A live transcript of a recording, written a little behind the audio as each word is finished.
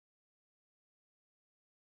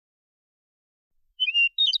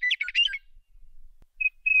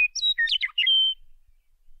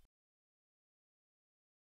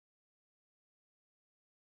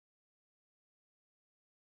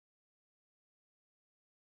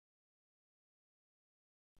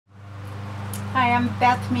Hi, I'm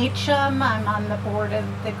Beth Meacham. I'm on the board of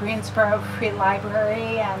the Greensboro Free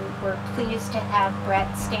Library, and we're pleased to have Brett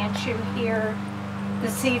Stanciu here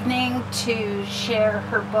this evening to share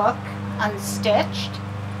her book, Unstitched.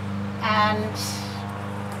 And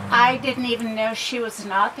I didn't even know she was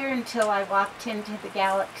an author until I walked into the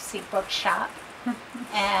Galaxy bookshop.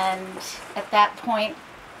 And at that point,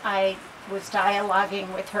 I was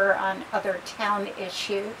dialoguing with her on other town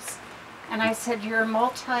issues. And I said, "You're a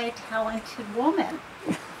multi-talented woman."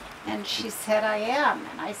 And she said, "I am."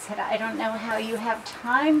 And I said, "I don't know how you have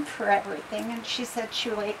time for everything." And she said she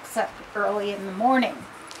wakes up early in the morning.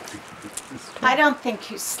 I don't think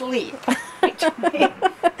you sleep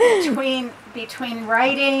between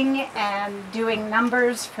writing and doing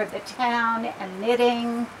numbers for the town and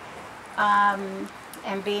knitting,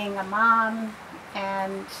 and being a mom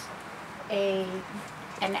and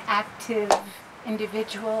an active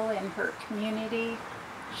individual in her community.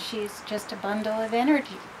 She's just a bundle of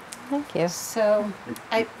energy. Thank you. So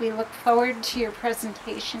we look forward to your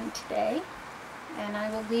presentation today, and I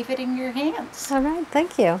will leave it in your hands. All right,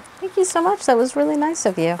 thank you. Thank you so much. That was really nice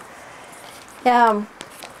of you. Thank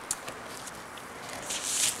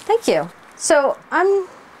you. So I'm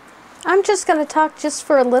just going to talk just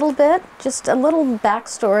for a little bit, just a little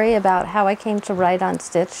backstory about how I came to write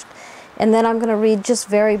Unstitched. And then I'm going to read just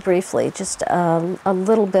very briefly, just a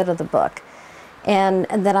little bit of the book. And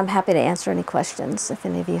then I'm happy to answer any questions, if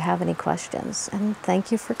any of you have any questions. And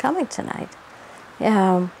thank you for coming tonight.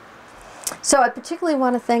 So I particularly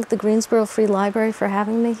want to thank the Greensboro Free Library for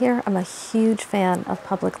having me here. I'm a huge fan of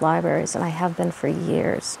public libraries, and I have been for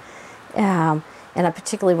years. And I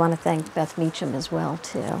particularly want to thank Beth Meacham as well,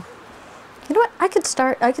 too. You know what? I could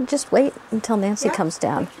just wait until Nancy comes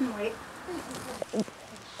down. I can wait.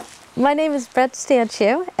 My name is Brett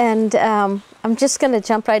Stanciu, and I'm just going to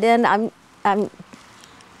jump right in. I'm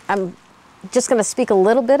just going to speak a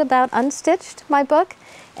little bit about Unstitched, my book,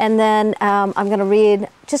 and then I'm going to read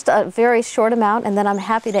just a very short amount, and then I'm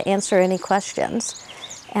happy to answer any questions.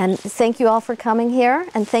 And thank you all for coming here,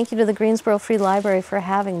 and thank you to the Greensboro Free Library for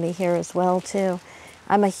having me here as well, too.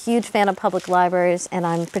 I'm a huge fan of public libraries, and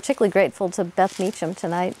I'm particularly grateful to Beth Meacham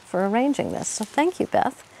tonight for arranging this. So thank you,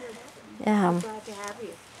 Beth. I'm glad to have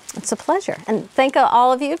you. It's a pleasure. And thank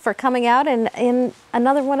all of you for coming out in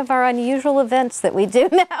another one of our unusual events that we do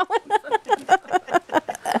now.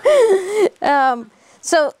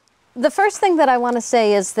 So the first thing that I want to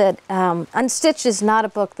say is that Unstitched is not a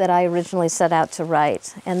book that I originally set out to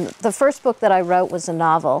write. And the first book that I wrote was a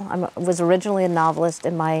novel. I was originally a novelist,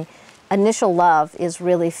 and my initial love is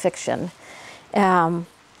really fiction.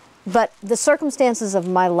 But the circumstances of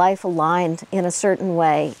my life aligned in a certain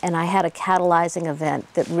way, and I had a catalyzing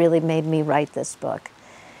event that really made me write this book.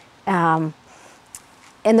 And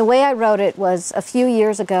the way I wrote it was a few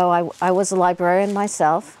years ago. I was a librarian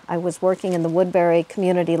myself. I was working in the Woodbury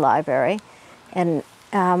Community Library. And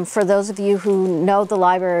for those of you who know the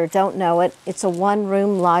library or don't know it, it's a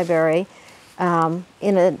one-room library in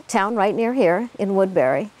a town right near here in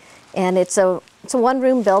Woodbury. And it's a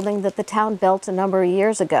one-room building that the town built a number of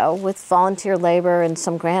years ago with volunteer labor and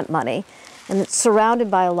some grant money. And it's surrounded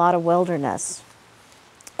by a lot of wilderness.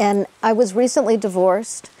 And I was recently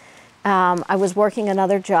divorced. I was working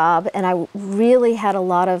another job, and I really had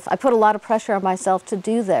I put a lot of pressure on myself to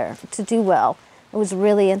do well. I was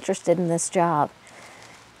really interested in this job.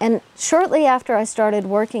 And shortly after I started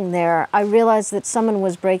working there, I realized that someone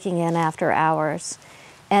was breaking in after hours.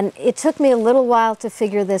 And it took me a little while to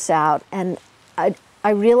figure this out, and I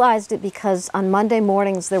realized it because on Monday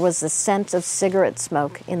mornings there was the scent of cigarette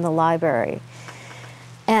smoke in the library.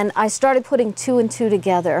 And I started putting two and two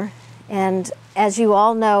together, and as you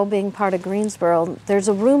all know, being part of Greensboro, there's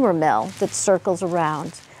a rumor mill that circles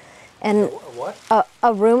around. And what?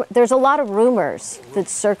 There's a lot of rumors that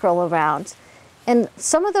circle around. And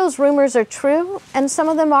some of those rumors are true, and some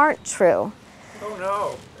of them aren't true. Oh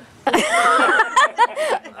no.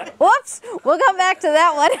 Whoops, we'll come back to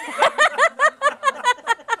that one.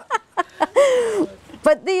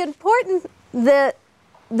 But the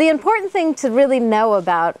important thing to really know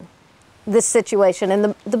about this situation,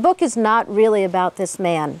 and the book is not really about this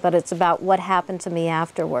man, but it's about what happened to me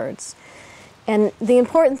afterwards. And the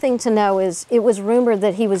important thing to know is it was rumored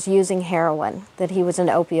that he was using heroin, that he was an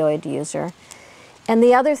opioid user. And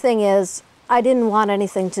the other thing is, I didn't want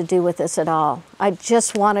anything to do with this at all. I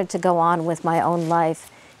just wanted to go on with my own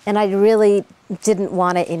life, and I really didn't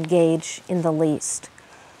want to engage in the least.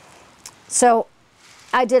 So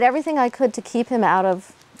I did everything I could to keep him out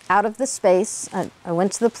of the space. I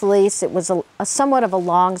went to the police. It was a somewhat of a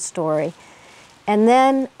long story. And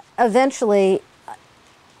then eventually,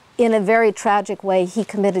 in a very tragic way, he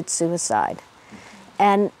committed suicide.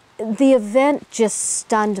 And the event just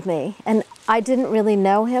stunned me. And I didn't really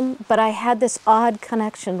know him, but I had this odd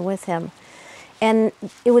connection with him. And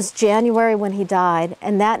it was January when he died,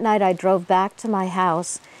 and that night I drove back to my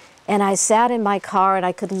house, and I sat in my car, and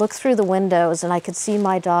I could look through the windows, and I could see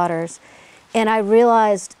my daughters, and I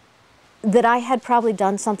realized that I had probably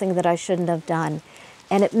done something that I shouldn't have done.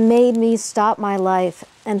 And it made me stop my life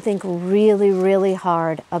and think really, really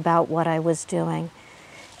hard about what I was doing.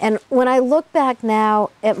 And when I look back now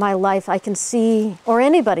at my life, I can see, or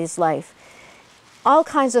anybody's life, all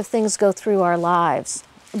kinds of things go through our lives,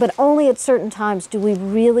 but only at certain times do we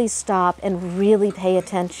really stop and really pay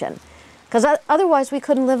attention. Because otherwise we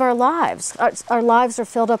couldn't live our lives. Our lives are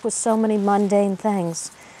filled up with so many mundane things.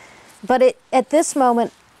 But at this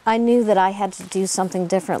moment, I knew that I had to do something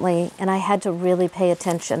differently, and I had to really pay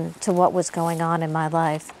attention to what was going on in my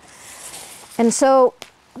life. And so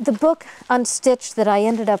the book Unstitched that I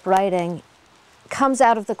ended up writing comes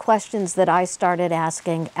out of the questions that I started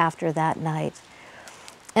asking after that night.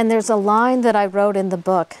 And there's a line that I wrote in the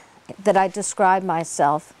book that I describe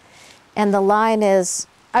myself. And the line is,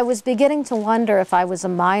 I was beginning to wonder if I was a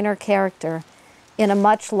minor character in a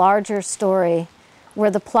much larger story where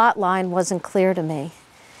the plot line wasn't clear to me.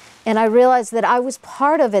 And I realized that I was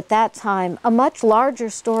part of, at that time, a much larger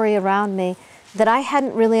story around me that I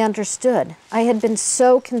hadn't really understood. I had been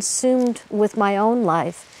so consumed with my own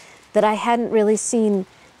life that I hadn't really seen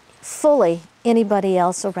fully anybody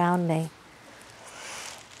else around me.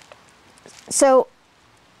 So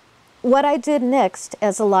what I did next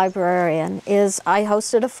as a librarian is I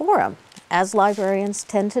hosted a forum, as librarians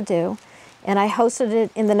tend to do, and I hosted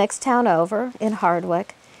it in the next town over, in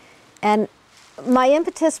Hardwick. And my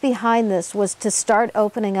impetus behind this was to start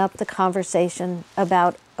opening up the conversation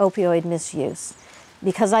about opioid misuse,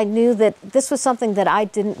 because I knew that this was something that I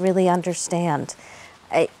didn't really understand.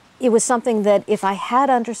 It was something that if I had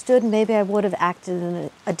understood, maybe I would have acted in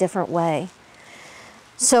a different way.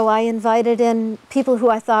 So I invited in people who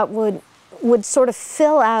I thought would sort of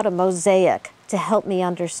fill out a mosaic to help me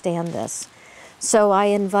understand this. So I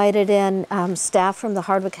invited in staff from the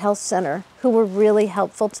Hardwick Health Center who were really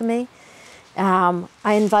helpful to me.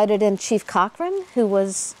 I invited in Chief Cochran, who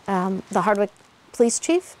was the Hardwick police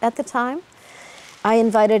chief at the time. I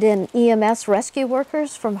invited in EMS rescue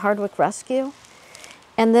workers from Hardwick Rescue.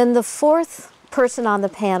 And then the fourth person on the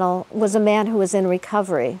panel was a man who was in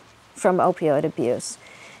recovery from opioid abuse.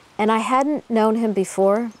 And I hadn't known him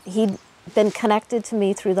before. He'd been connected to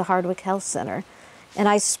me through the Hardwick Health Center. And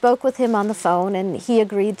I spoke with him on the phone, and he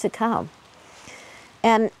agreed to come.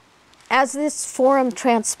 And as this forum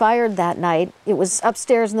transpired that night, it was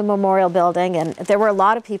upstairs in the Memorial Building, and there were a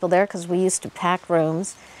lot of people there because we used to pack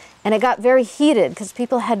rooms. And it got very heated because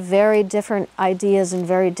people had very different ideas and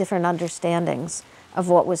very different understandings of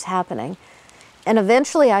what was happening. And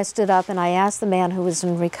eventually I stood up and I asked the man who was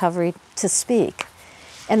in recovery to speak.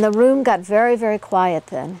 And the room got very, very quiet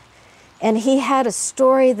then. And he had a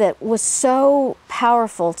story that was so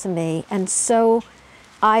powerful to me and so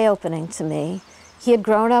eye-opening to me. He had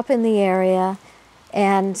grown up in the area,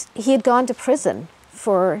 and he had gone to prison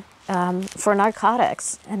for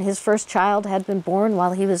narcotics. And his first child had been born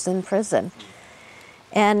while he was in prison.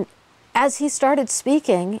 And as he started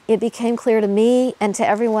speaking, it became clear to me and to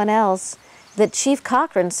everyone else that Chief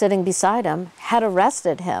Cochran, sitting beside him, had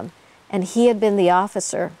arrested him, and he had been the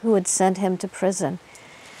officer who had sent him to prison.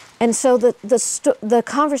 And so the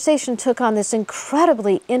conversation took on this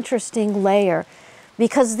incredibly interesting layer,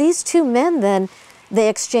 because these two men then, they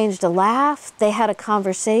exchanged a laugh, they had a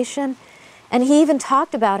conversation, and he even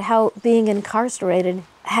talked about how being incarcerated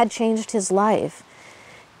had changed his life.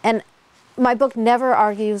 And my book never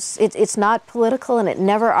argues, it's not political, and it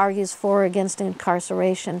never argues for or against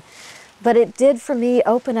incarceration, but it did for me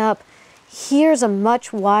open up, here's a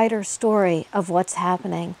much wider story of what's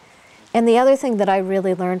happening. And the other thing that I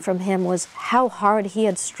really learned from him was how hard he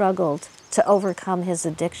had struggled to overcome his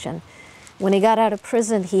addiction. When he got out of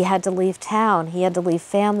prison, he had to leave town, he had to leave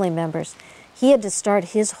family members. He had to start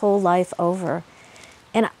his whole life over.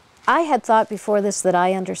 And I had thought before this that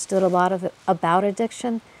I understood a lot about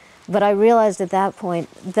addiction, but I realized at that point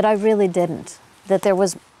that I really didn't, that there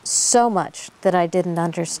was so much that I didn't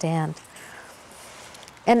understand.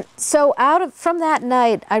 And so from that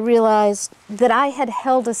night, I realized that I had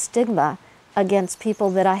held a stigma against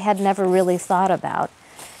people that I had never really thought about.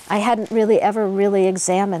 I hadn't really ever really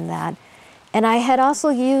examined that. And I had also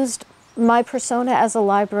used my persona as a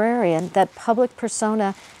librarian, that public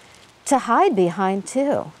persona, to hide behind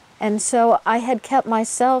too. And so I had kept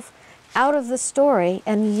myself out of the story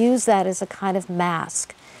and used that as a kind of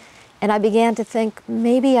mask. And I began to think,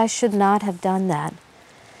 maybe I should not have done that.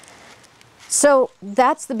 So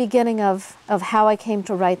that's the beginning of how I came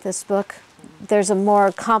to write this book. There's a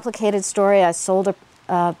more complicated story. I sold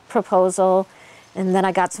a proposal, and then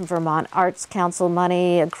I got some Vermont Arts Council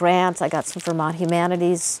money, a grant. I got some Vermont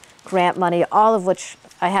Humanities grant money, all of which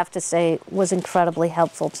I have to say was incredibly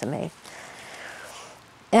helpful to me.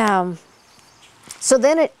 So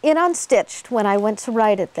then in Unstitched, when I went to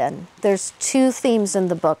write it then, there's two themes in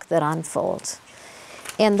the book that unfold.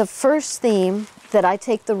 And the first theme that I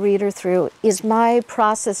take the reader through is my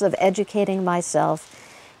process of educating myself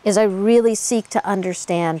as I really seek to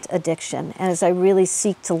understand addiction and as I really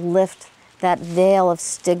seek to lift that veil of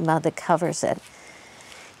stigma that covers it.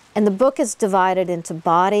 And the book is divided into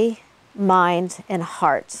body, mind, and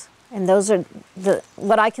heart. And those are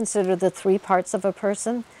what I consider the three parts of a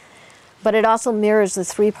person. But it also mirrors the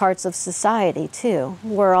three parts of society, too.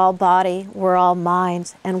 We're all body, we're all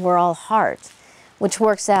mind, and we're all heart, which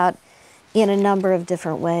works out in a number of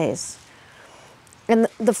different ways. And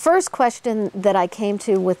the first question that I came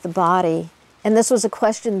to with the body, and this was a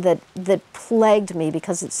question that plagued me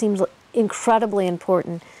because it seems incredibly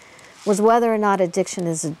important, was whether or not addiction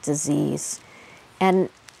is a disease. And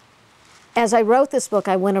as I wrote this book,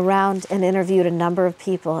 I went around and interviewed a number of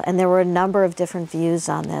people, and there were a number of different views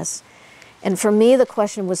on this. And for me, the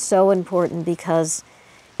question was so important because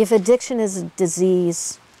if addiction is a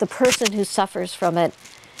disease, the person who suffers from it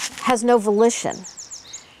has no volition.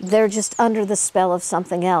 They're just under the spell of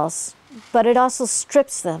something else. But it also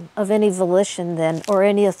strips them of any volition then or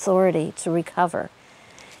any authority to recover.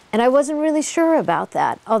 And I wasn't really sure about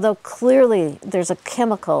that, although clearly there's a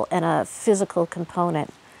chemical and a physical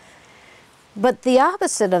component. But the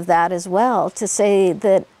opposite of that as well, to say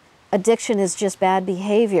that addiction is just bad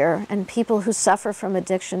behavior and people who suffer from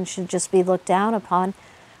addiction should just be looked down upon,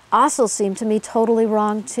 also seemed to me totally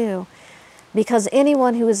wrong too. Because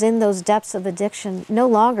anyone who is in those depths of addiction no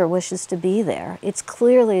longer wishes to be there. It's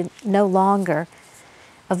clearly no longer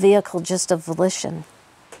a vehicle just of volition.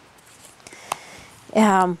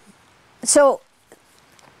 So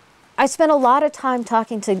I spent a lot of time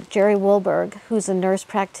talking to Jerry Woolberg, who's a nurse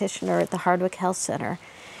practitioner at the Hardwick Health Center.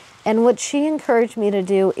 And what she encouraged me to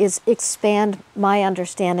do is expand my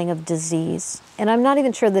understanding of disease. And I'm not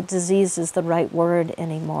even sure that disease is the right word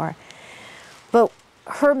anymore. But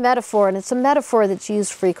her metaphor, and it's a metaphor that's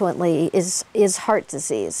used frequently, is heart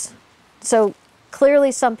disease. So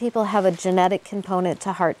clearly some people have a genetic component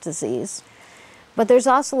to heart disease. But there's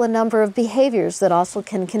also a number of behaviors that also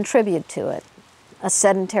can contribute to it. A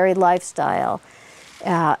sedentary lifestyle,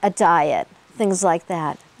 a diet, things like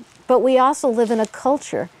that. But we also live in a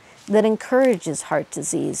culture that encourages heart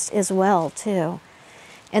disease as well, too.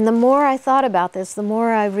 And the more I thought about this, the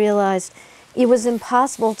more I realized it was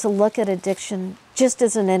impossible to look at addiction just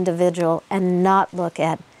as an individual and not look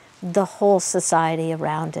at the whole society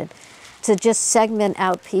around it. To just segment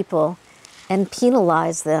out people and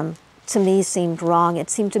penalize them, to me, seemed wrong. It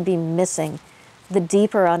seemed to be missing the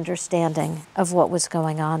deeper understanding of what was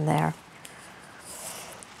going on there.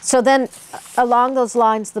 So then, along those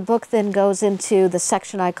lines, the book then goes into the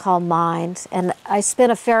section I call Mind, and I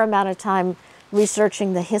spent a fair amount of time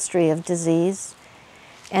researching the history of disease.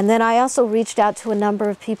 And then I also reached out to a number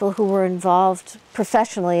of people who were involved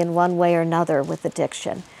professionally in one way or another with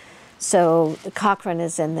addiction. So Cochrane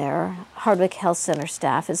is in there, Hardwick Health Center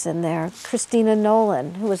staff is in there, Christina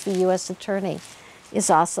Nolan, who was the U.S. Attorney, is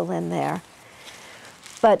also in there.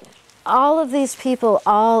 But all of these people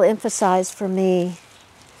all emphasize for me,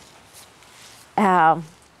 they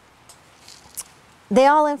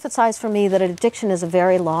all emphasize for me that addiction is a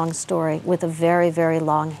very long story with a very, very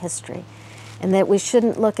long history, and that we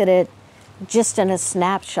shouldn't look at it just in a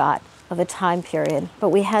snapshot of a time period, but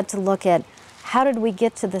we had to look at how did we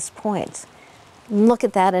get to this point? Look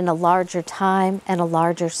at that in a larger time and a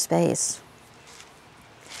larger space.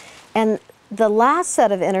 And the last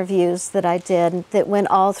set of interviews that I did that went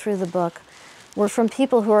all through the book were from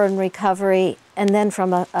people who are in recovery and then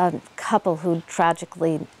from a couple who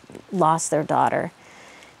tragically lost their daughter.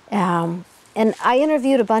 And I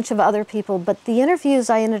interviewed a bunch of other people, but the interviews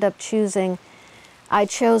I ended up choosing, I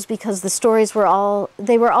chose because the stories were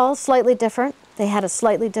all slightly different. They had a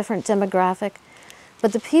slightly different demographic,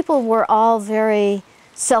 but the people were all very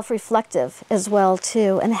self-reflective as well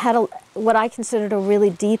too, and had what I considered a really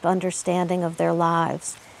deep understanding of their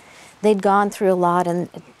lives. They'd gone through a lot, and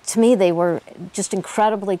to me they were just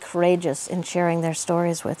incredibly courageous in sharing their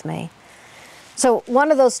stories with me. So one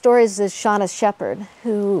of those stories is Shauna Shepard,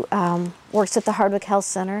 who works at the Hardwick Health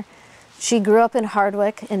Center. She grew up in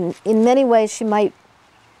Hardwick, and in many ways she might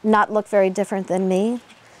not look very different than me.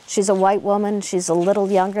 She's a white woman, she's a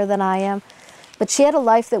little younger than I am, but she had a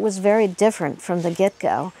life that was very different from the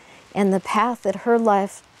get-go. And the path that her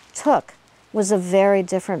life took was a very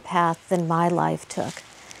different path than my life took.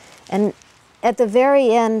 And at the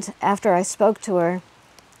very end, after I spoke to her,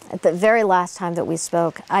 at the very last time that we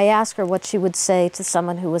spoke, I asked her what she would say to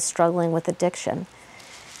someone who was struggling with addiction.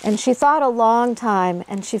 And she thought a long time,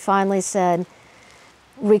 and she finally said,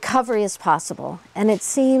 recovery is possible. And it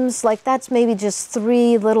seems like that's maybe just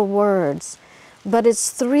 3 little words, but it's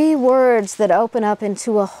 3 words that open up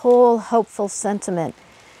into a whole hopeful sentiment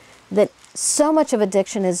that so much of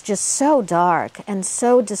addiction is just so dark and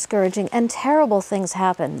so discouraging, and terrible things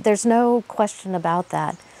happen. There's no question about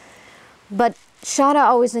that. But Shauna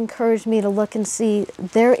always encouraged me to look and see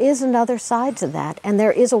there is another side to that, and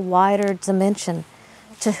there is a wider dimension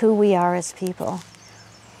to who we are as people.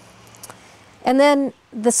 And then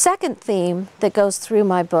the second theme that goes through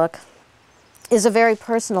my book is a very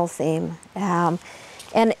personal theme. And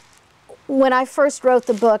when I first wrote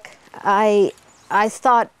the book, I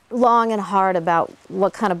thought long and hard about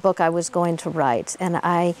what kind of book I was going to write. And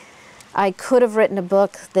I could have written a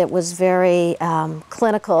book that was very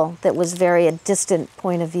clinical, that was very a distant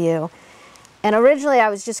point of view. And originally I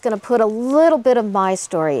was just going to put a little bit of my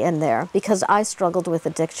story in there because I struggled with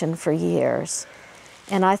addiction for years.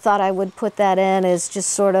 And I thought I would put that in as just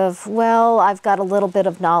sort of, well, I've got a little bit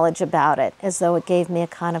of knowledge about it, as though it gave me a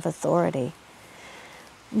kind of authority.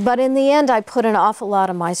 But in the end, I put an awful lot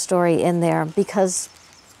of my story in there because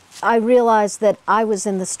I realized that I was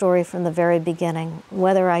in the story from the very beginning,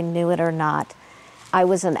 whether I knew it or not. I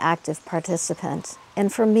was an active participant.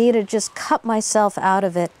 And for me to just cut myself out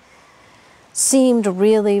of it seemed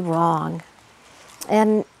really wrong.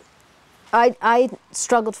 And I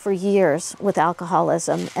struggled for years with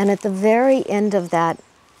alcoholism, and at the very end of that,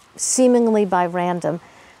 seemingly by random,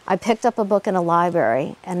 I picked up a book in a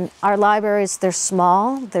library, and our libraries, they're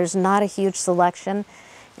small, there's not a huge selection,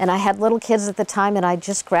 and I had little kids at the time, and I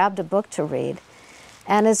just grabbed a book to read.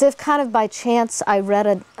 And as if kind of by chance, I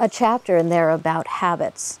read a chapter in there about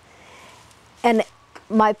habits. And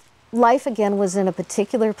my life again was in a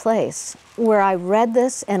particular place where I read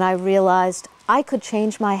this and I realized I could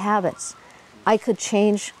change my habits. I could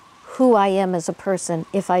change who I am as a person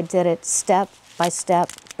if I did it step by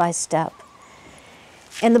step by step.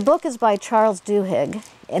 And the book is by Charles Duhigg.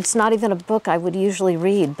 It's not even a book I would usually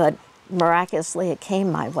read, but miraculously it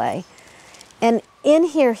came my way. And in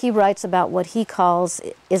here he writes about what he calls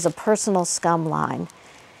is a personal scum line.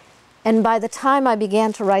 And by the time I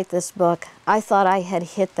began to write this book, I thought I had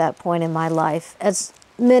hit that point in my life, as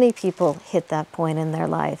many people hit that point in their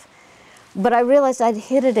life. But I realized I'd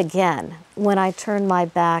hit it again when I turned my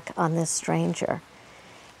back on this stranger.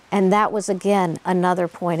 And that was again another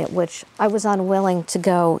point at which I was unwilling to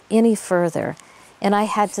go any further. And I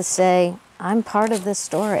had to say, I'm part of this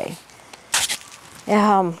story.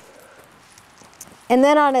 And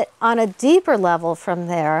then on a deeper level from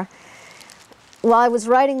there, while I was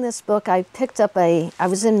writing this book, I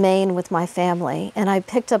was in Maine with my family, and I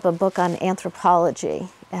picked up a book on anthropology,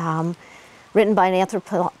 written by an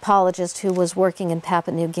anthropologist who was working in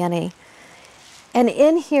Papua New Guinea. And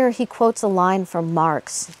in here he quotes a line from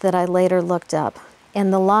Marx that I later looked up.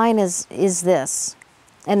 And the line is this.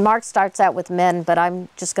 And Marx starts out with men, but I'm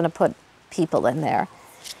just going to put people in there.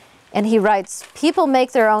 And he writes, "People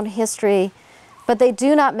make their own history, but they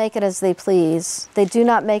do not make it as they please. They do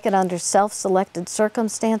not make it under self-selected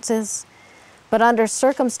circumstances, but under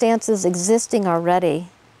circumstances existing already,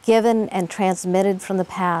 given and transmitted from the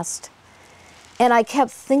past." And I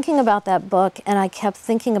kept thinking about that book, and I kept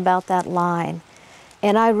thinking about that line.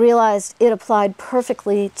 And I realized it applied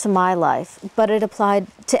perfectly to my life, but it applied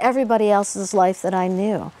to everybody else's life that I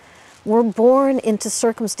knew. We're born into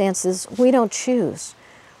circumstances we don't choose.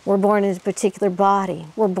 We're born into a particular body.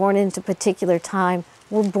 We're born into a particular time.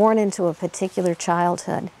 We're born into a particular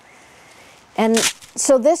childhood. And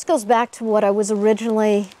so this goes back to what I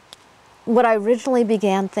originally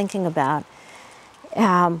began thinking about.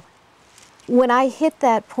 When I hit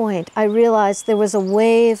that point, I realized there was a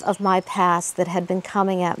wave of my past that had been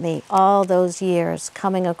coming at me all those years,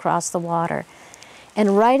 coming across the water.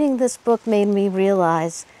 And writing this book made me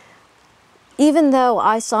realize, even though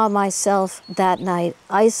I saw myself that night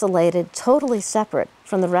isolated, totally separate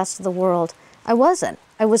from the rest of the world, I wasn't.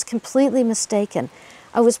 I was completely mistaken.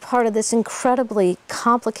 I was part of this incredibly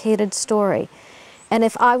complicated story. And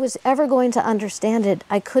if I was ever going to understand it,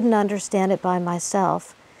 I couldn't understand it by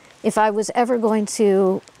myself. If I was ever going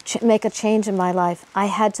to make a change in my life, I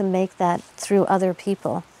had to make that through other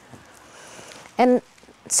people. And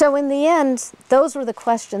so in the end, those were the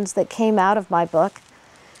questions that came out of my book.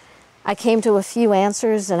 I came to a few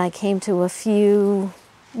answers, and I came to a few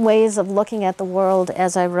ways of looking at the world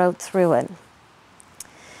as I wrote through it.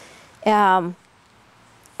 Um,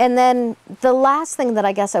 and then the last thing that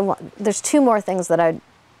I guess there's two more things that I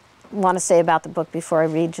want to say about the book before I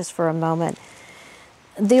read, just for a moment.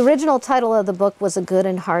 The original title of the book was A Good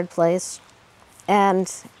and Hard Place,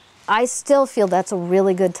 and I still feel that's a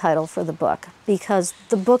really good title for the book, because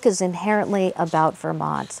the book is inherently about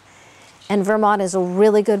Vermont. And Vermont is a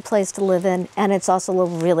really good place to live in, and it's also a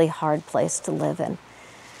really hard place to live in.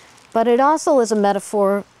 But it also is a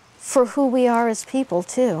metaphor for who we are as people,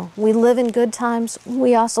 too. We live in good times,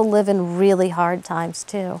 we also live in really hard times,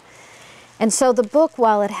 too. And so the book,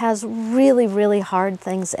 while it has really, really hard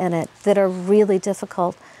things in it that are really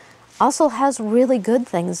difficult, also has really good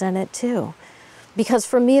things in it, too. Because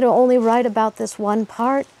for me to only write about this one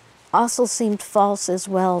part also seemed false as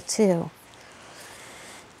well, too.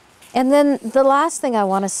 And then the last thing I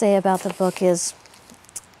want to say about the book is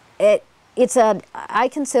I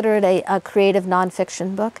consider it a creative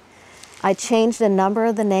nonfiction book. I changed a number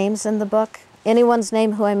of the names in the book. Anyone's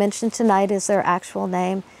name who I mentioned tonight is their actual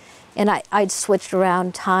name. And I'd switched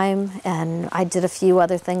around time, and I did a few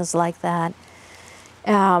other things like that.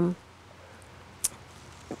 And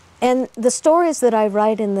the stories that I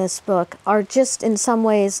write in this book are just, in some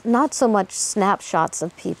ways, not so much snapshots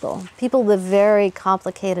of people. People live very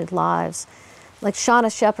complicated lives. Like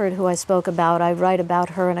Shauna Shepherd, who I spoke about, I write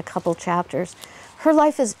about her in a couple chapters. Her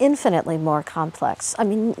life is infinitely more complex. I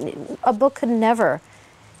mean, a book could never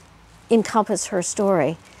encompass her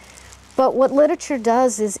story. But what literature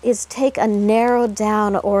does is take a narrowed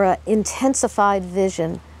down or an intensified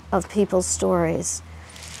vision of people's stories.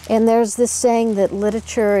 And there's this saying that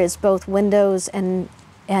literature is both windows and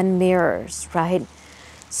mirrors, right?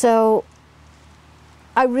 So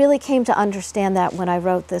I really came to understand that when I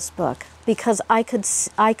wrote this book, because I could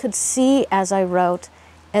see as I wrote,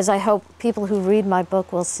 as I hope people who read my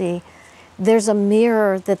book will see, there's a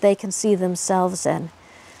mirror that they can see themselves in.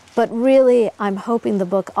 But really, I'm hoping the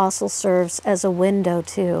book also serves as a window,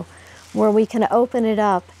 too, where we can open it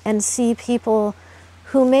up and see people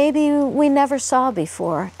who maybe we never saw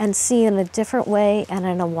before, and see in a different way and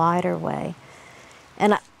in a wider way.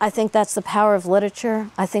 And I think that's the power of literature.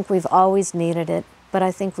 I think we've always needed it, but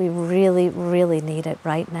I think we really, really need it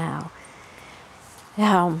right now.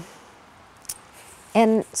 And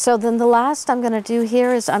so then the last I'm going to do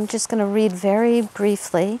here is I'm just going to read very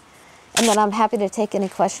briefly, and then I'm happy to take any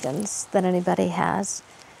questions that anybody has.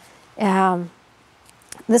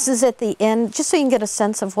 This is at the end, just so you can get a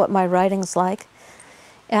sense of what my writing's like.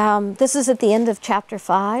 This is at the end of chapter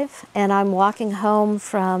 5, and I'm walking home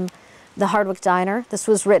from the Hardwick Diner. This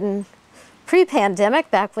was written pre-pandemic,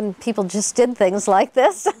 back when people just did things like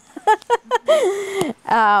this.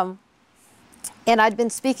 And I'd been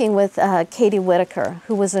speaking with Katie Whitaker,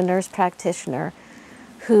 who was a nurse practitioner,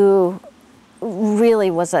 who really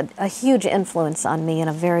was a huge influence on me and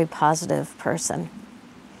a very positive person.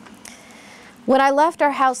 When I left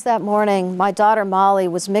our house that morning, my daughter Molly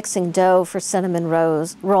was mixing dough for cinnamon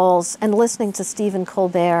rolls and listening to Stephen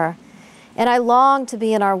Colbert, and I longed to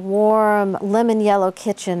be in our warm, lemon-yellow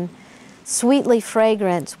kitchen, sweetly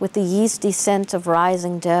fragrant with the yeasty scent of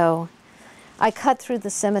rising dough. I cut through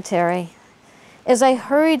the cemetery. As I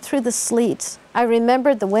hurried through the sleet, I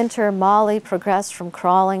remembered the winter Molly progressed from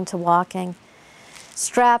crawling to walking.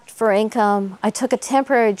 Strapped for income, I took a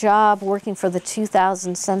temporary job working for the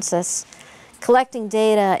 2000 census, collecting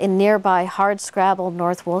data in nearby hard-scrabbled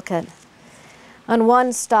North Wolcott. On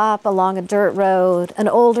one stop along a dirt road, an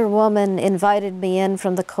older woman invited me in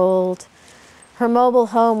from the cold. Her mobile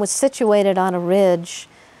home was situated on a ridge,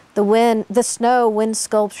 the snow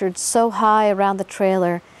wind-sculptured so high around the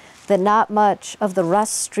trailer that not much of the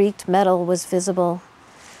rust-streaked metal was visible.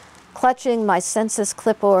 Clutching my census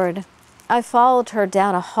clipboard, I followed her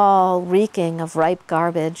down a hall reeking of ripe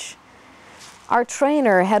garbage. Our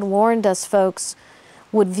trainer had warned us folks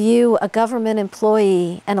would view a government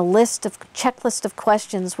employee and a checklist of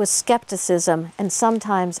questions with skepticism and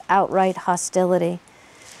sometimes outright hostility.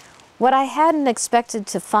 What I hadn't expected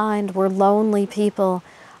to find were lonely people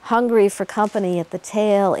hungry for company at the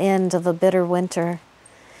tail end of a bitter winter.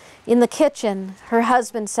 In the kitchen, her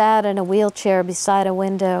husband sat in a wheelchair beside a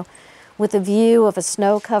window with a view of a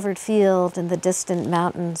snow-covered field in the distant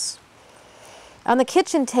mountains. On the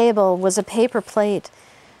kitchen table was a paper plate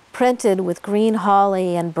printed with green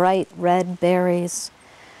holly and bright red berries.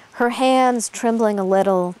 Her hands trembling a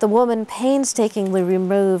little, the woman painstakingly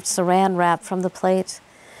removed saran wrap from the plate.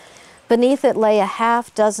 Beneath it lay a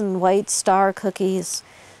half-dozen white star cookies,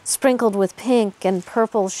 sprinkled with pink and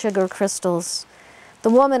purple sugar crystals. The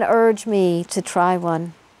woman urged me to try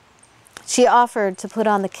one. She offered to put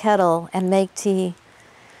on the kettle and make tea.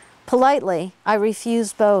 Politely, I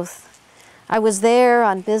refused both. I was there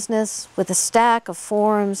on business with a stack of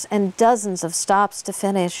forms and dozens of stops to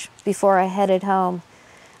finish before I headed home.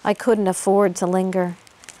 I couldn't afford to linger.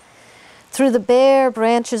 Through the bare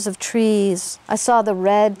branches of trees, I saw the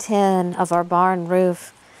red tin of our barn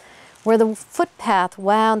roof. Where the footpath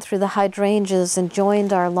wound through the hydrangeas and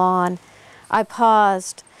joined our lawn, I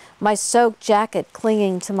paused, my soaked jacket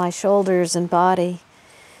clinging to my shoulders and body.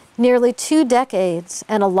 Nearly 2 decades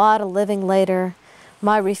and a lot of living later,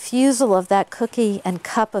 my refusal of that cookie and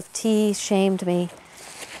cup of tea shamed me.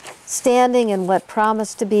 Standing in what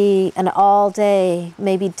promised to be an all-day,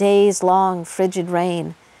 maybe days-long frigid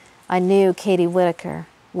rain, I knew Katie Whitaker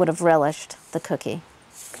would have relished the cookie.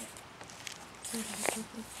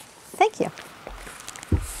 Thank you.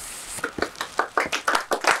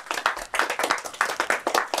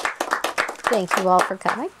 Thank you all for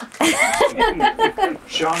coming.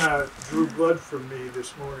 Shauna drew blood from me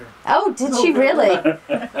this morning. Oh, did she really?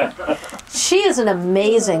 She is an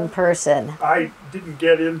amazing person. I didn't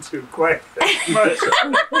get into quite much,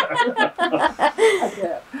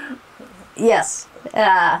 Yes.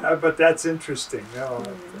 but that's interesting. No,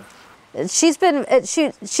 She's been,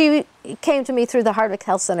 she came to me through the Hardwick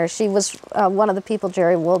Health Center. She was one of the people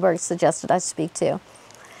Jerry Woolberg suggested I speak to.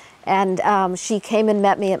 And she came and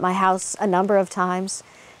met me at my house a number of times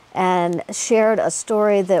and shared a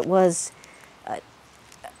story that was,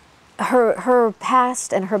 her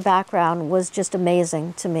past and her background was just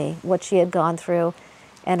amazing to me, what she had gone through,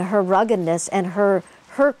 and her ruggedness and her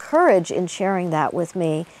courage in sharing that with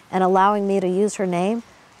me and allowing me to use her name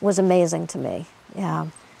was amazing to me. Yeah.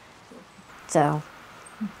 So.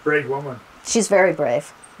 brave woman. She's very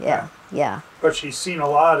brave. Yeah. Yeah. But she's seen a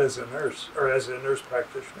lot as a nurse, or as a nurse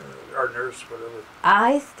practitioner, or nurse, whatever.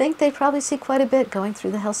 I think they probably see quite a bit going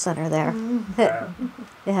through the health center there. Yeah.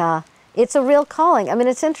 Yeah. It's a real calling. I mean,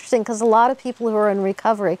 it's interesting because a lot of people who are in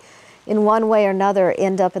recovery in one way or another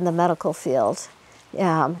end up in the medical field. It's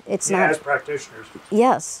Yeah, not. as practitioners.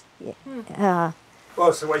 Yes. Well,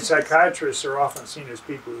 it's the way psychiatrists are often seen as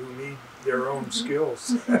people who need their own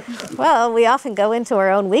skills. Well, we often go into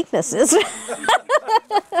our own weaknesses.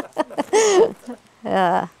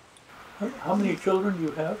 How many children do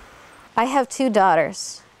you have? I have 2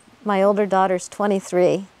 daughters. My older daughter's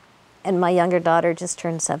 23, and my younger daughter just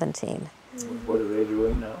turned 17. What are they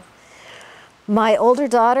doing now? My older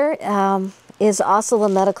daughter is also a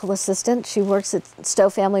medical assistant. She works at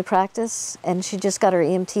Stowe Family Practice, and she just got her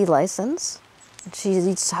EMT license.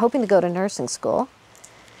 She's hoping to go to nursing school.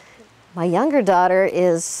 My younger daughter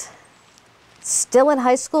is still in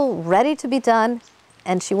high school, ready to be done,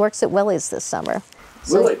 and she works at Willie's this summer.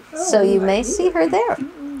 Willie? So you may see her there.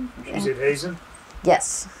 She's at Hazen,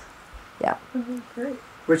 Yes. Yeah.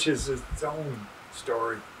 which is its own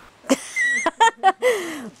story.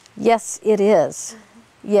 Yes, it is.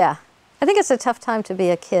 Yeah. I think it's a tough time to be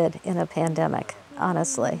a kid in a pandemic,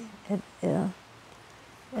 honestly.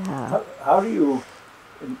 How do you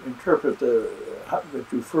interpret that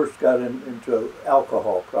you first got into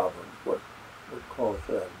alcohol problems? What caused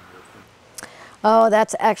that? Oh,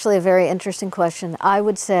 that's actually a very interesting question. I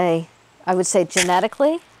would say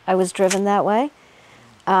genetically, I was driven that way.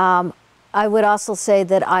 I would also say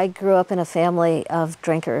that I grew up in a family of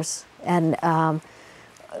drinkers, and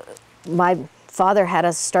my father had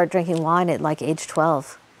us start drinking wine at like age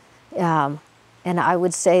 12. And I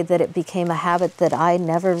would say that it became a habit that I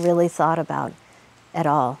never really thought about at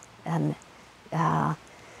all. And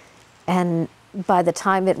by the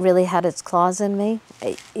time it really had its claws in me,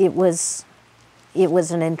 it was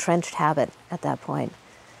an entrenched habit at that point.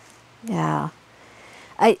 Yeah.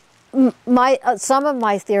 Some of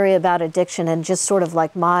my theory about addiction and just sort of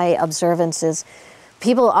like my observance is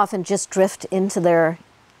people often just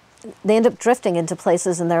they end up drifting into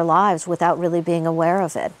places in their lives without really being aware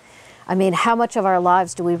of it. I mean, how much of our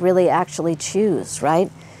lives do we really actually choose,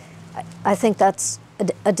 right? I think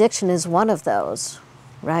addiction is one of those,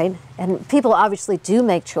 right? And people obviously do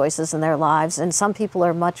make choices in their lives, and some people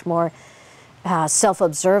are much more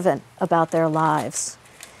self-observant about their lives.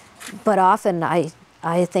 But often I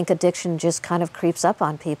think addiction just kind of creeps up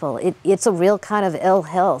on people. It's a real kind of ill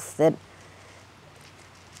health that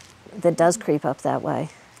does creep up that way.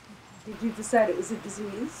 Did you decide it was a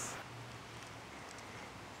disease?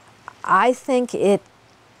 I think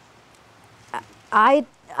I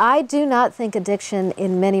do not think addiction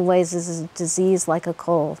in many ways is a disease like a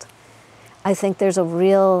cold. I think there's a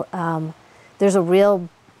real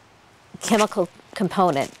chemical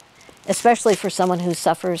component, especially for someone who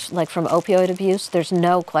suffers like from opioid abuse. There's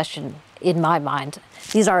no question in my mind.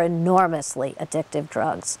 These are enormously addictive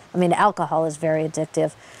drugs. I mean, alcohol is very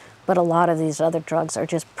addictive, but a lot of these other drugs are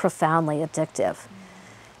just profoundly addictive.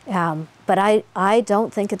 But I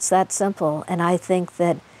don't think it's that simple, and I think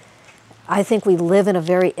we live in a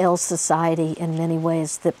very ill society in many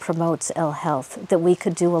ways that promotes ill health, that we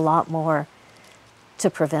could do a lot more to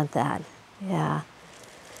prevent that. Yeah.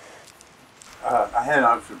 I had an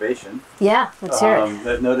observation. Yeah, let's hear it.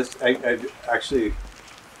 I've noticed, I actually,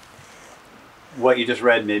 what you just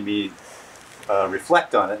read made me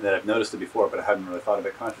reflect on it, that I've noticed it before, but I hadn't really thought of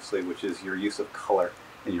it consciously, which is your use of color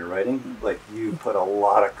in your writing. Like, you put a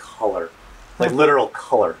lot of color, like literal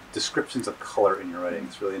color, descriptions of color in your writing.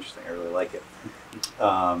 It's really interesting. I really like it.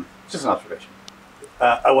 Just an observation.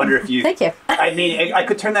 I wonder if you... Thank you. I mean, I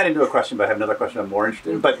could turn that into a question, but I have another question I'm more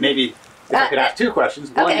interested in. But maybe if I could ask two questions.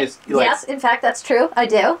 One Okay. is... Like, yes, in fact, that's true. I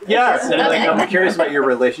do. yes, and Okay. I'm curious about your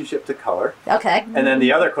relationship to color. Okay. And then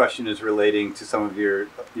the other question is relating to some of your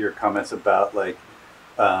comments about, like,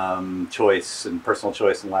 choice and personal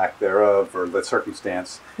choice and lack thereof, or the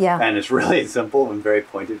circumstance. Yeah. And it's really a simple and very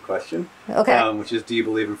pointed question. Okay. Which is, do you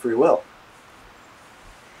believe in free will?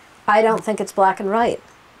 I don't think it's black and white.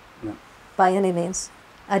 No. By any means.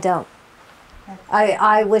 I don't.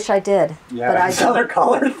 I wish I did, Yeah, but I it's don't. another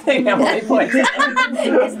color thing. Emily points out.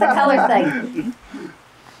 It's the color thing.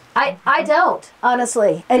 I don't,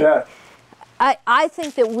 honestly. And Yeah. I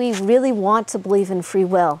think that we really want to believe in free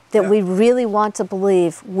will, that we really want to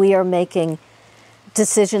believe we are making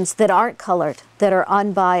decisions that aren't colored, that are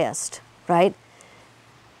unbiased, right?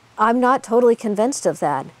 I'm not totally convinced of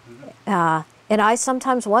that. And I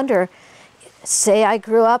sometimes wonder, say I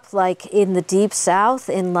grew up like in the deep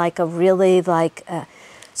South, in like a really like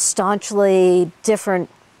staunchly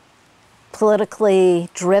different, politically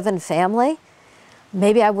driven family,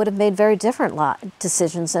 maybe I would have made very different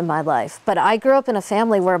decisions in my life. But I grew up in a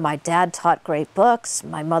family where my dad taught great books,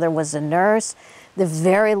 my mother was a nurse, they're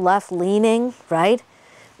very left-leaning, right?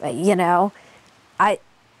 You know,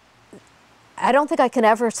 I don't think I can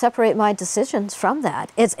ever separate my decisions from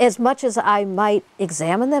that. It's as much as I might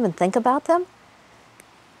examine them and think about them.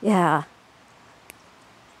 Yeah.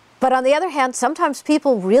 But on the other hand, sometimes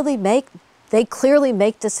people really they clearly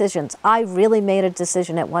make decisions. I really made a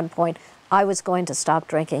decision at one point. I was going to stop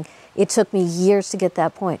drinking. It took me years to get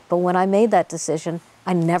that point. But when I made that decision,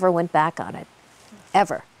 I never went back on it,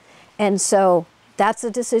 ever. And so that's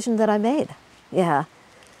a decision that I made. Yeah.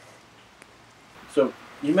 So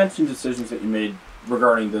you mentioned decisions that you made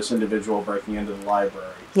regarding this individual breaking into the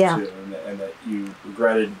library, Yeah. too, and that you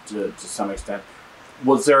regretted to some extent.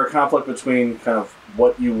 Was there a conflict between kind of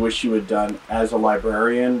what you wish you had done as a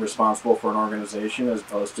librarian responsible for an organization as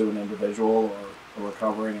opposed to an individual or a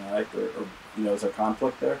recovering addict, or you know, is there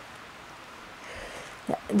conflict there?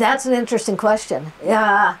 That's an interesting question.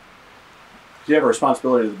 Yeah. You have a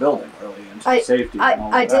responsibility to the building, really, and to safety. And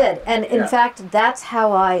all I of that. did, and in fact, that's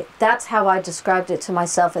how I described it to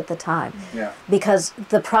myself at the time. Yeah. Because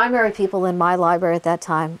the primary people in my library at that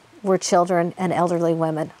time were children and elderly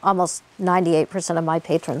women. Almost 98% of my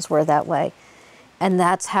patrons were that way, and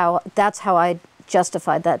that's how I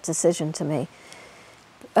justified that decision to me.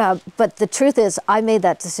 But the truth is, I made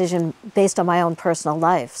that decision based on my own personal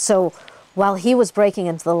life. So while he was breaking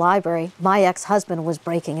into the library, my ex-husband was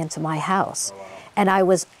breaking into my house. And I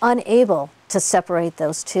was unable to separate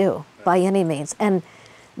those two by any means. And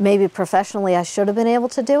maybe professionally I should have been able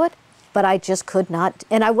to do it, but I just could not.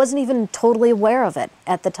 And I wasn't even totally aware of it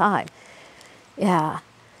at the time. Yeah.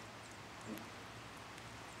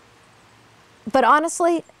 But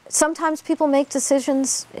honestly, sometimes people make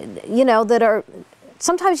decisions, you know, that are,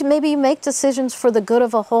 sometimes maybe you make decisions for the good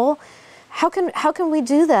of a whole. How can we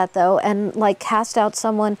do that though, and like cast out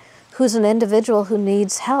someone who's an individual who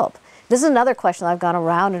needs help? This is another question I've gone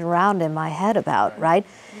around and around in my head about, right?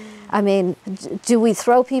 I mean, do we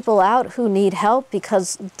throw people out who need help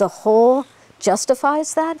because the whole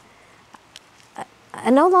justifies that? I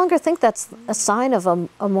no longer think that's a sign of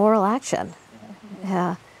a moral action.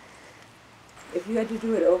 Yeah. If you had to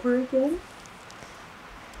do it over again,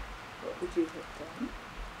 what would you have done?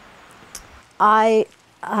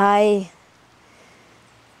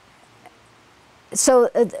 So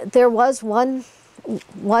there was one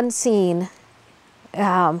scene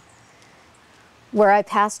where I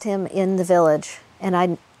passed him in the village,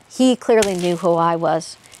 and he clearly knew who I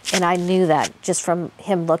was, and I knew that just from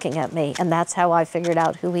him looking at me, and that's how I figured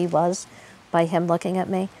out who he was, by him looking at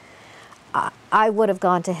me. I would have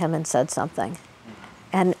gone to him and said something,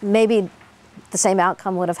 and maybe the same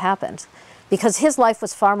outcome would have happened, because his life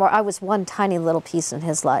was far more, I was one tiny little piece in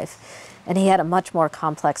his life, and he had a much more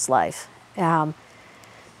complex life.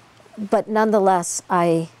 But nonetheless,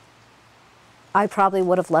 I probably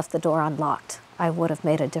would have left the door unlocked. I would have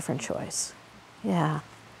made a different choice. Yeah.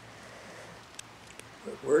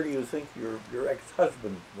 Where do you think your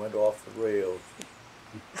ex-husband went off the rails?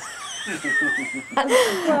 That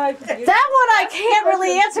one I can't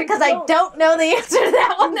really answer because I don't know the answer to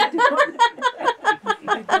that one.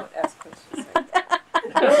 You don't ask questions like that.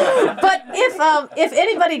 But if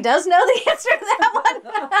anybody does know the answer to that one,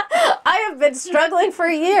 I have been struggling for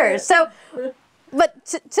years. So, but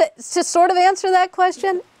to sort of answer that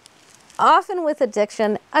question, often with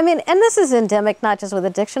addiction, I mean, and this is endemic not just with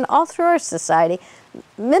addiction, all through our society,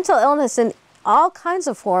 mental illness in all kinds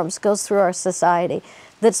of forms goes through our society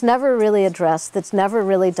that's never really addressed, that's never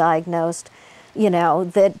really diagnosed, you know,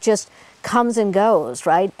 that just comes and goes,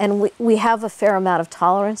 right? And we have a fair amount of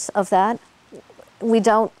tolerance of that. We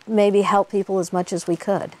don't maybe help people as much as we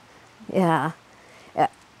could. Yeah.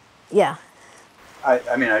 Yeah.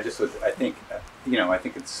 I mean, I think, you know, I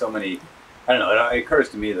think it's so many, I don't know, it occurs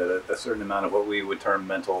to me that a certain amount of what we would term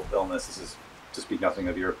mental illness, this is to speak nothing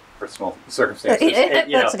of your personal circumstances,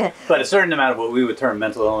 you know, okay. But a certain amount of what we would term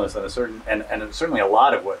mental illness and and certainly a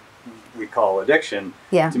lot of what we call addiction,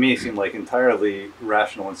 to me seem like entirely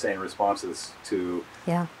rational and sane responses to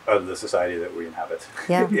the society that we inhabit,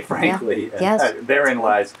 frankly. And therein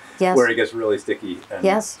lies where it gets really sticky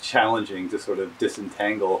and challenging to sort of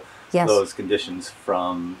disentangle those conditions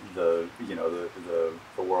from the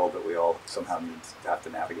world that we all somehow have to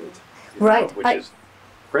navigate, right? Which is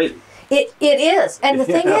crazy. It is, and the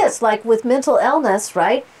thing is, like with mental illness,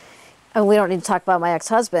 right? And we don't need to talk about my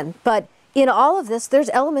ex-husband, but in all of this, there's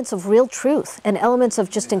elements of real truth and elements of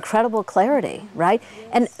just incredible clarity, right?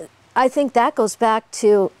 And I think that goes back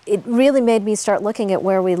to, it really made me start looking at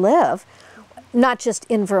where we live, not just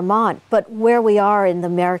in Vermont, but where we are in the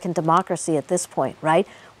American democracy at this point, right?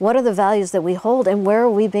 What are the values that we hold and where are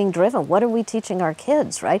we being driven? What are we teaching our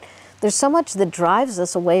kids, right? There's so much that drives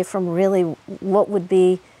us away from really what would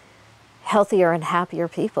be healthier and happier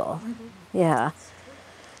people. Yeah.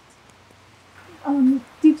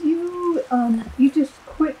 Did you, you just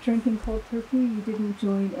quit drinking cold turkey? You didn't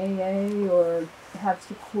join AA or have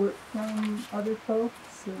support from other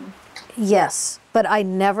folks? Or? Yes, but I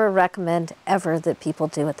never recommend ever that people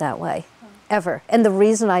do it that way, ever. And the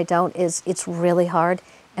reason I don't is it's really hard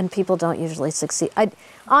and people don't usually succeed.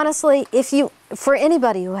 Honestly, for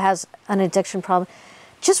anybody who has an addiction problem,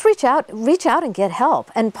 just reach out and get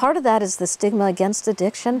help. And part of that is the stigma against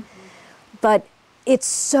addiction, but it's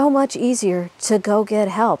so much easier to go get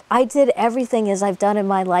help. I did everything as I've done in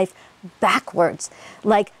my life backwards.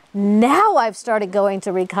 Like now I've started going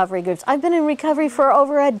to recovery groups. I've been in recovery for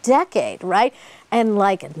over a decade, right? And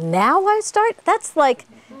like now I start, that's like,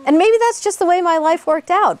 and maybe that's just the way my life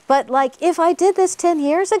worked out. But like if I did this 10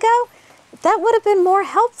 years ago, that would have been more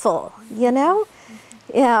helpful, you know?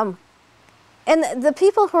 And the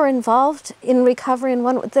people who are involved in recovery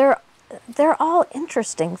they're all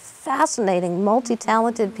interesting, fascinating,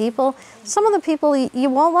 multi-talented people. Some of the people you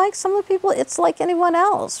won't like, some of the people it's like anyone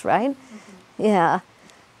else, right? Yeah.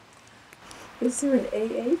 Is there an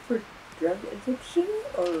AA for drug addiction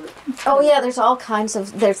or? Oh yeah, there's all kinds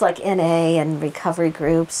of, there's like NA and recovery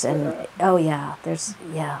groups and, oh yeah, there's,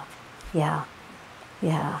 yeah.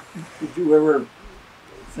 Did you ever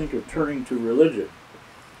think of turning to religion?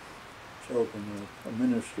 So becoming a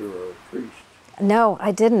minister or a priest? No,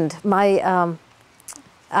 I didn't. My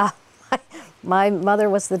mother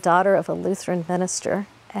was the daughter of a Lutheran minister,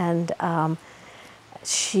 and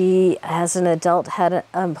she, as an adult, had an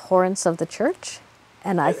abhorrence of the church,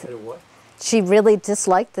 and she really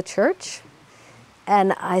disliked the church.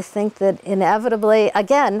 And I think that inevitably,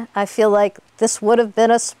 again, I feel like this would have been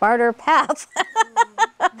a smarter path.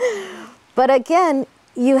 But again,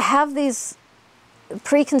 you have these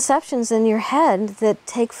preconceptions in your head that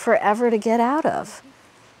take forever to get out of.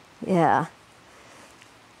 Yeah.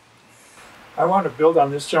 I want to build on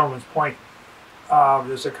this gentleman's point.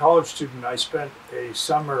 As a college student, I spent a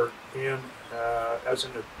summer in as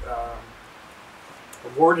a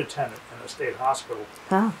ward attendant in a state hospital.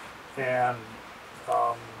 Oh. And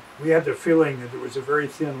we had the feeling that there was a very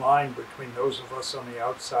thin line between those of us on the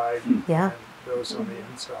outside and those on the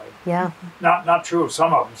inside. Yeah. Not true of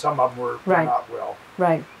some of them. Some of them were not well.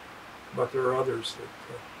 Right. But there are others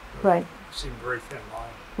that seem very thin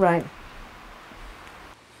line. Right.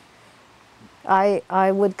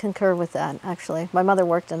 I would concur with that, actually. My mother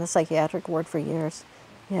worked in the psychiatric ward for years.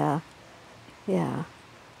 Yeah. Yeah.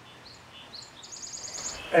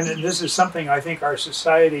 And this is something I think our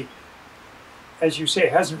society, as you say,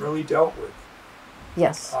 hasn't really dealt with.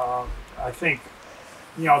 Yes. I think,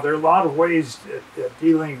 there are a lot of ways at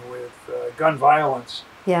dealing with gun violence.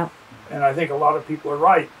 Yeah. And I think a lot of people are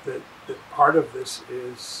right that part of this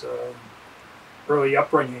is early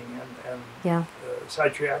upbringing and Yeah.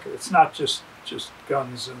 psychiatric. It's not just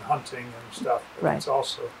guns and hunting and stuff, but Right. it's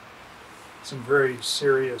also some very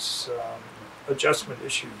serious adjustment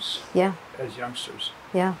issues Yeah. as youngsters.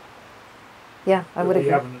 Yeah. Yeah, I that would we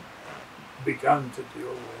agree. haven't begun to deal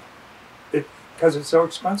with it because it's so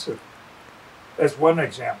expensive. As one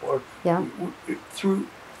example, or Yeah. through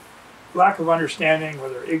lack of understanding,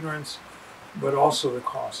 whether ignorance, but also the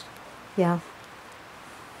cost. Yeah.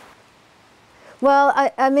 Well,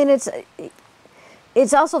 I mean,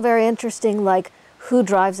 it's also very interesting, like, who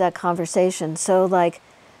drives that conversation. So, like,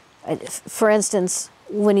 for instance,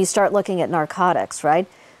 when you start looking at narcotics, right,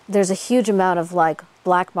 there's a huge amount of, like,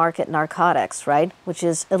 black market narcotics, right, which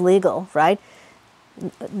is illegal, right?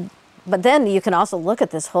 But then you can also look at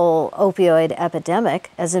this whole opioid epidemic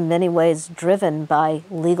as in many ways driven by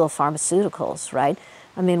legal pharmaceuticals, right?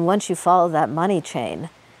 I mean, once you follow that money chain,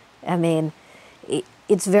 I mean,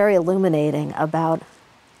 it's very illuminating about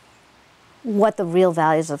what the real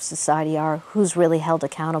values of society are, who's really held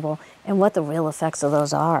accountable, and what the real effects of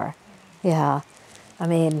those are. Yeah, I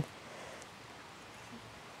mean...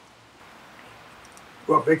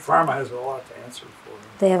 Well, Big Pharma has a lot to answer for.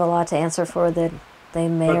 They have a lot to answer for that they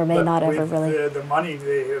may or may not ever with really... the money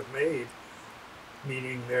they have made,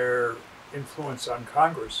 meaning their influence on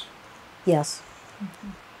Congress, Yes,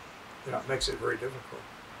 it makes it very difficult.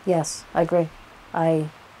 yes, I agree. I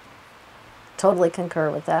totally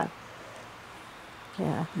concur with that.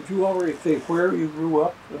 Yeah. Did you already say where you grew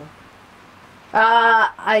up?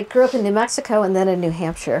 I grew up in New Mexico and then in New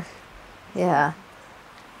Hampshire. Yeah.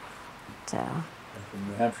 So... And from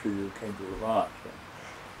New Hampshire you came to Vermont.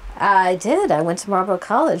 I did. I went to Marlborough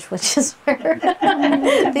College, which is where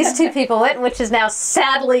these two people went, which is now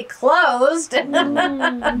sadly closed.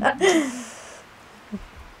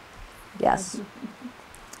 Yes.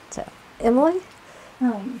 So, Emily?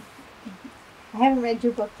 I haven't read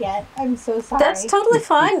your book yet. I'm so sorry. That's totally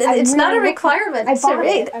fine. I'm It's not a really requirement I to bought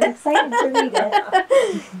read. it. I'm excited to read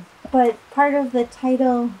it. But part of the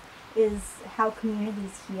title is How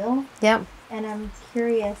Communities Heal. Yep. And I'm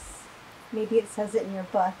curious, maybe it says it in your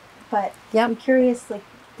book, but Yep. I'm curious, like,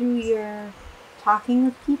 through your talking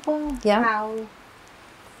with people, Yeah. how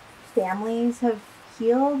families have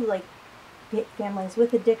healed, like families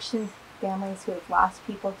with addiction, families who have lost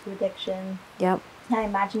people to addiction. Yep. And I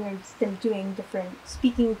imagine you've been doing different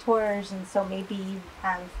speaking tours, and so maybe you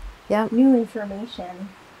have Yep. new information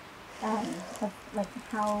of like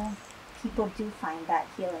how people do find that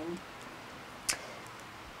healing.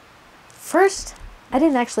 First, I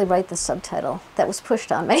didn't actually write the subtitle. That was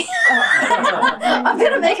pushed on me. I'm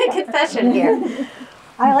going to make a confession here.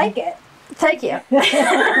 I like it. Thank you.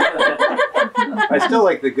 I still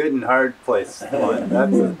like the good and hard place one.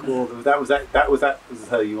 That's cool. That was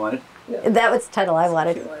how you wanted. That was the title I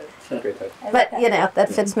wanted. Great title. But, you know, that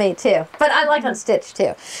fits me too. But I like Unstitched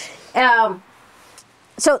too.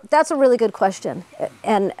 So that's a really good question.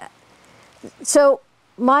 And so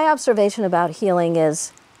my observation about healing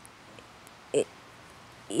is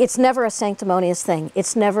it's never a sanctimonious thing.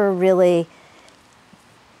 It's never really...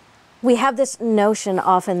 We have this notion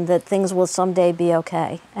often that things will someday be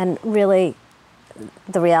okay. And really,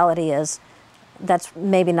 the reality is that's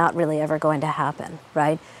maybe not really ever going to happen,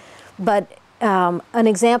 right? But an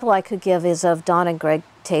example I could give is of Don and Greg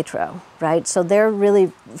Tatro, right? So they're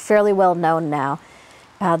really fairly well known now.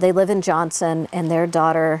 They live in Johnson, and their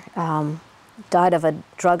daughter died of a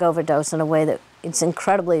drug overdose in a way that it's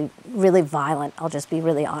incredibly, really violent. I'll just be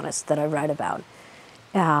really honest, that I write about.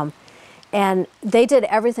 And they did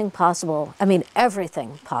everything possible, I mean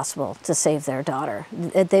everything possible, to save their daughter.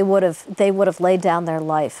 They would have laid down their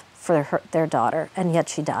life for their daughter, and yet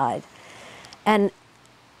she died. And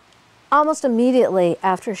almost immediately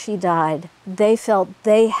after she died, they felt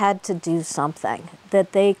they had to do something,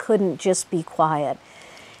 that they couldn't just be quiet.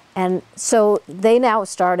 And so they now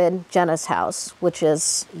started Jenna's House, which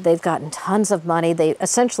is, they've gotten tons of money. They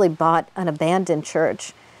essentially bought an abandoned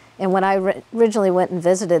church. And when I originally went and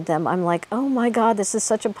visited them, I'm like, oh my God, this is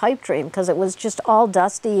such a pipe dream, because it was just all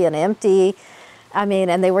dusty and empty. I mean,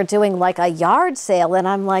 and they were doing like a yard sale, and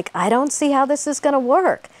I'm like, I don't see how this is going to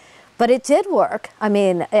work. But it did work. I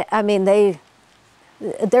mean, they're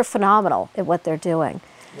phenomenal at what they're doing.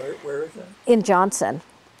 Where is it? In Johnson.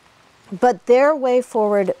 But their way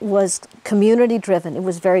forward was community driven. It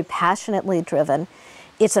was very passionately driven.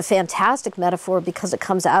 It's a fantastic metaphor because it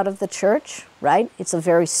comes out of the church, right? It's a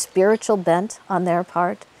very spiritual bent on their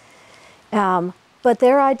part. But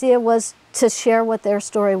their idea was to share what their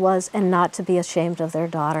story was and not to be ashamed of their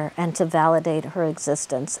daughter, and to validate her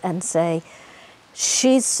existence and say,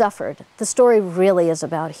 she's suffered. The story really is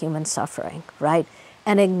about human suffering, right?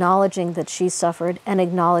 and acknowledging that she suffered and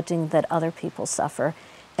acknowledging that other people suffer.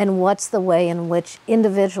 And what's the way in which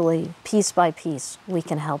individually, piece by piece, we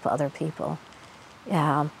can help other people.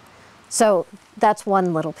 So that's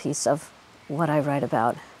one little piece of what I write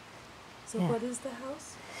about. So what is the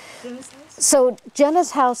house? Jenna's house? So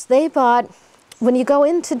Jenna's house, they bought, when you go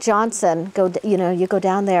into Johnson, you go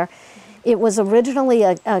down there, it was originally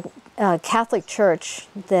a Catholic church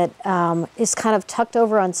that is kind of tucked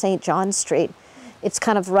over on St. John Street. It's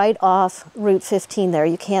kind of right off Route 15 there.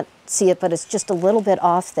 You can't see it, but it's just a little bit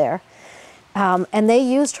off there. And they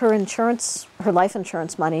used her life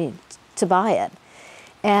insurance money to buy it.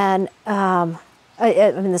 And I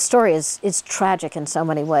mean, the story is tragic in so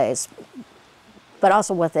many ways, but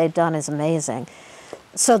also what they've done is amazing.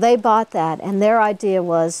 So they bought that, and their idea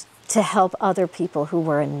was to help other people who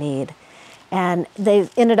were in need. And they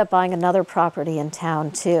ended up buying another property in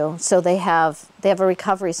town too. So they have a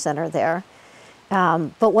recovery center there.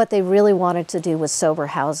 But what they really wanted to do was sober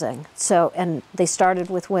housing. And they started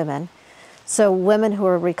with women. So women who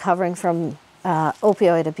are recovering from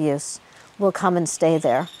opioid abuse will come and stay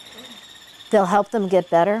there. They'll help them get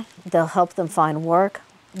better. They'll help them find work.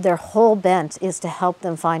 Their whole bent is to help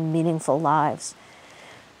them find meaningful lives.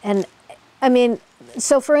 And I mein,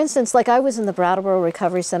 so for instance, like I was in the Brattleboro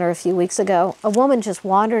Recovery Center a few weeks ago. A woman just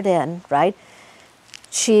wandered in, right?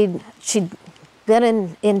 She'd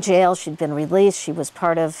been in jail. She'd been released. She was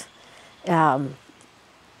part of the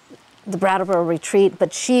Brattleboro retreat,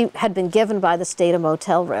 but she had been given by the state a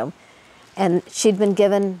motel room. And she'd been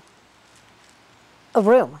given a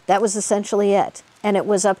room. That was essentially it. And it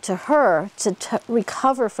was up to her to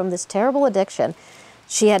recover from this terrible addiction.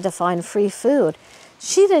 She had to find free food.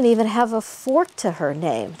 She didn't even have a fork to her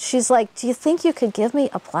name. She's like, do you think you could give me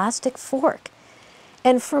a plastic fork?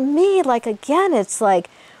 And for me, like, again, it's like,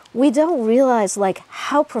 we don't realize like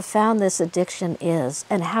how profound this addiction is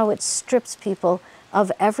and how it strips people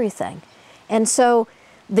of everything. And so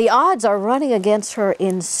the odds are running against her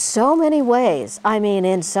in so many ways. I mean,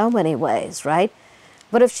 in so many ways, right?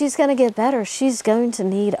 But if she's going to get better, she's going to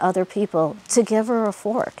need other people to give her a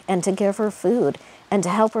fork and to give her food and to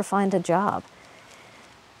help her find a job.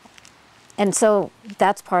 And so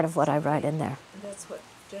that's part of what I write in there. And that's what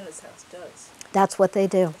Jenna's house does. That's what they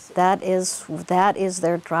do. That is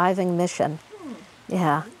their driving mission.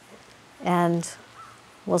 Yeah. And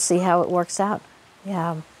we'll see how it works out.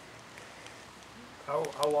 Yeah. How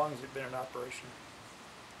long has it been in operation?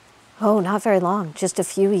 Oh, not very long. Just a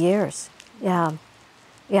few years. Yeah.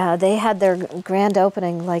 Yeah, they had their grand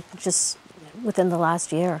opening like just within the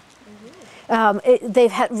last year.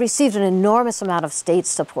 They've received an enormous amount of state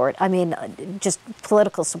support. I mean, just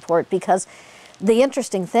political support, because the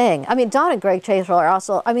interesting thing, I mean, Don and Greg Tatro are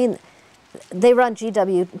also, I mean, they run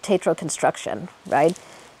GW Tatro Construction, right?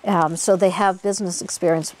 So they have business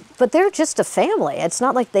experience, but they're just a family. It's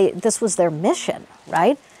not like this was their mission,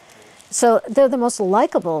 right? So they're the most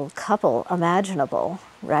likable couple imaginable,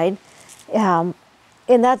 right?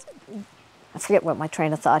 And that's, I forget what my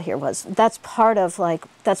train of thought here was. That's part of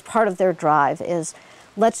their drive is,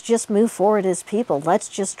 let's just move forward as people. Let's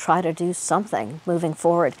just try to do something moving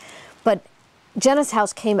forward. But Jenna's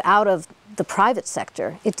house came out of the private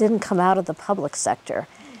sector. It didn't come out of the public sector,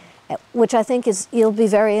 which I think it'll be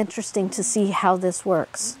very interesting to see how this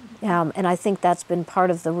works. And I think that's been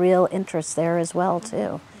part of the real interest there as well,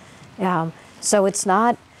 too. So it's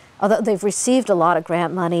not, although they've received a lot of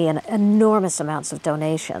grant money and enormous amounts of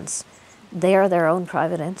donations, they are their own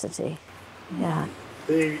private entity. Yeah.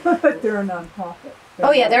 But they're a nonprofit.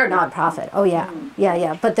 Oh yeah, they're a nonprofit. Oh yeah,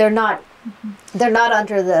 yeah. But they're not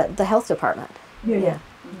under the health department. Yeah.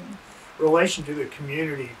 Relation to the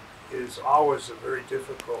community is always a very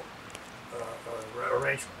difficult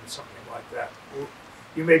arrangement in something like that.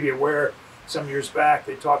 You may be aware, some years back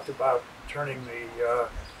they talked about turning the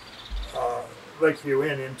Lakeview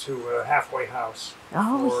Inn into a halfway house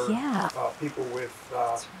for people with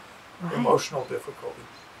emotional difficulty.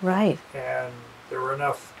 Right. And there were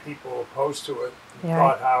enough people opposed to it and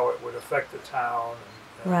thought how it would affect the town.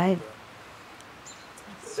 And,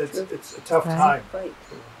 it's a tough time.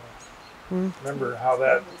 Remember how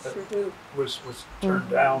that was turned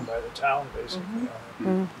down by the town, basically.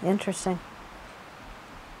 Interesting.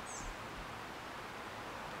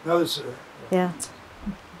 No, this. Yeah.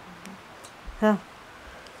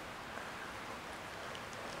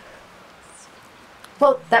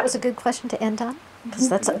 Well, that was a good question to end on, because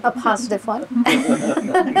that's a positive one. Thank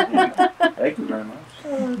you very much.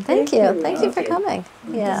 Thank you. Thank you for coming.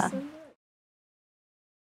 Yeah.